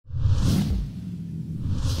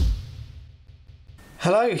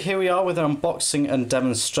Hello, here we are with an unboxing and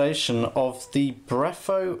demonstration of the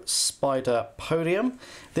Breffo Spiderpodium.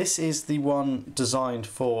 This is the one designed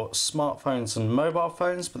for smartphones and mobile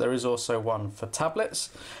phones, but there is also one for tablets.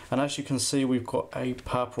 And as you can see, we've got a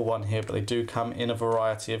purple one here, but they do come in a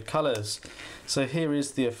variety of colours. So here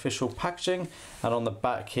is the official packaging, and on the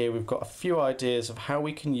back here we've got a few ideas of how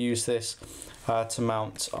we can use this to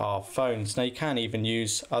mount our phones. Now you can even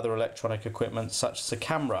use other electronic equipment such as a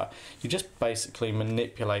camera. You just basically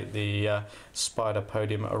manipulate the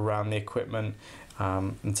Spiderpodium around the equipment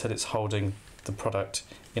until it's holding the product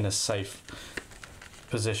in a safe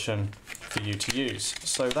position for you to use.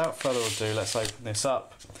 So without further ado, let's open this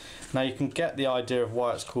up. Now you can get the idea of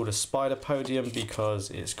why it's called a Spiderpodium, because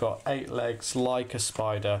it's got 8 legs like a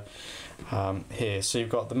spider here. So you've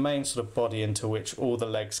got the main sort of body into which all the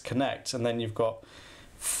legs connect, and then you've got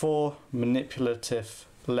 4 manipulative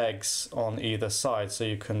legs on either side, so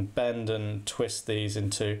you can bend and twist these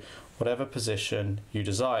into whatever position you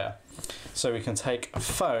desire. So we can take a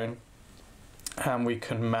phone and we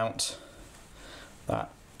can mount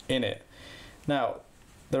that in it. Now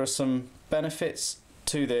there are some benefits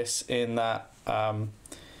to this in that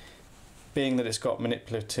being that it's got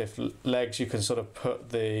manipulative legs, you can sort of put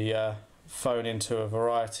the phone into a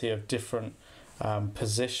variety of different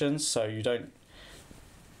positions, so you don't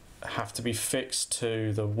have to be fixed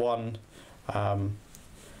to the one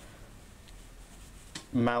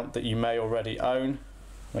mount that you may already own.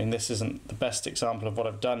 I mean, this isn't the best example of what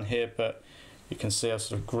I've done here, but you can see I've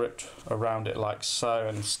sort of gripped around it like so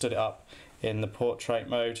and stood it up in the portrait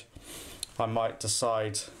mode. I might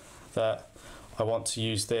decide that I want to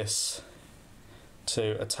use this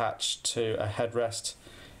to attach to a headrest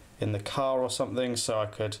in the car or something, so I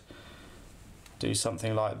could do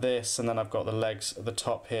something like this, and then I've got the legs at the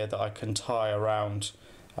top here that I can tie around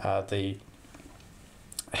the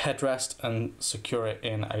headrest and secure it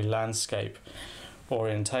in a landscape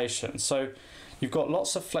orientation. So you've got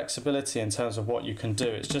lots of flexibility in terms of what you can do.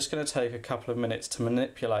 It's just going to take a couple of minutes to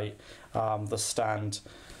manipulate the stand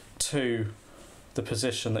to the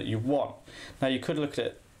position that you want. Now you could look at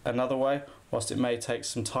it another way. Whilst it may take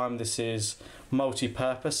some time, this is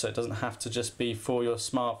multi-purpose, so it doesn't have to just be for your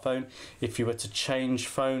smartphone. If you were to change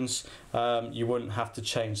phones, you wouldn't have to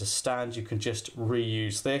change the stand, you can just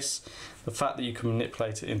reuse this. The fact that you can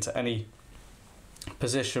manipulate it into any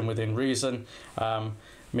position within reason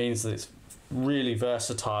means that it's really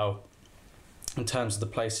versatile in terms of the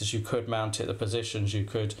places you could mount it, the positions you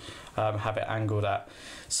could have it angled at.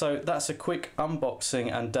 So that's a quick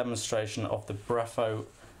unboxing and demonstration of the Breffo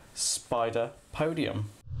Spiderpodium.